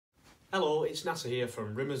Hello, it's Nasar here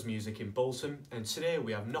from Rimmer's Music in Bolton, and today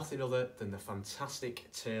we have nothing other than the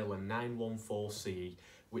fantastic Taylor 914CE,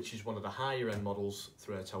 which is one of the higher end models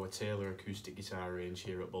throughout our Taylor acoustic guitar range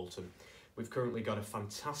here at Bolton. We've currently got a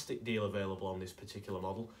fantastic deal available on this particular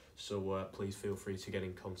model, so please feel free to get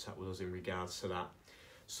in contact with us in regards to that.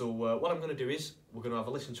 So what I'm going to do is, we're going to have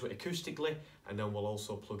a listen to it acoustically, and then we'll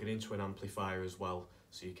also plug it into an amplifier as well,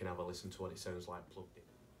 so you can have a listen to what it sounds like plugged in.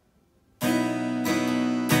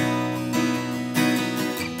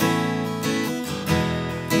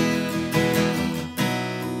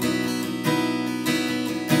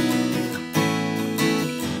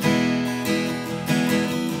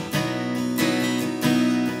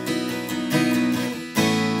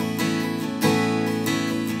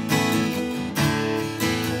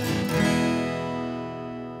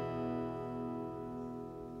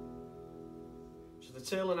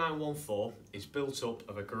 The Taylor 914 is built up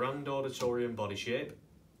of a grand auditorium body shape,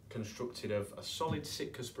 constructed of a solid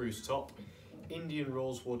Sitka spruce top, Indian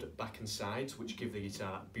rosewood back and sides, which give the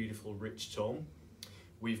guitar that beautiful rich tone.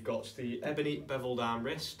 We've got the ebony beveled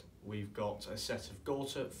armrest, we've got a set of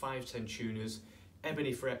Gorta 510 tuners,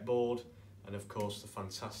 ebony fretboard, and of course the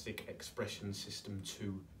fantastic Expression System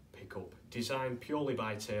 2 pickup, designed purely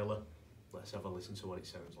by Taylor. Let's have a listen to what it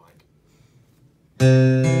sounds like.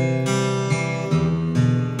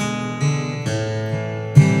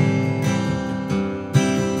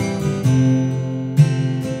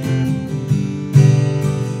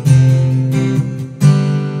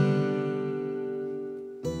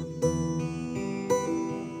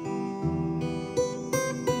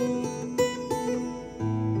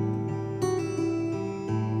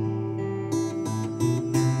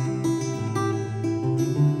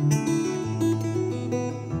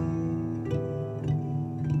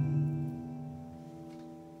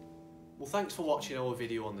 Well, thanks for watching our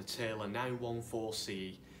video on the Taylor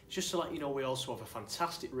 914CE. Just to let you know, we also have a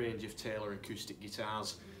fantastic range of Taylor acoustic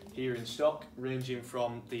guitars here in stock, ranging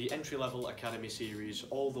from the entry-level Academy series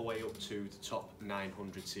all the way up to the top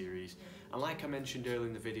 900 series. And like I mentioned earlier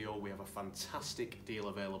in the video, we have a fantastic deal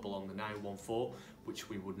available on the 914, which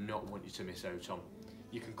we would not want you to miss out on.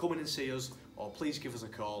 You can come in and see us, or please give us a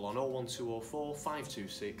call on 01204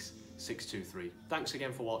 526 623. Thanks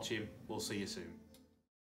again for watching. We'll see you soon.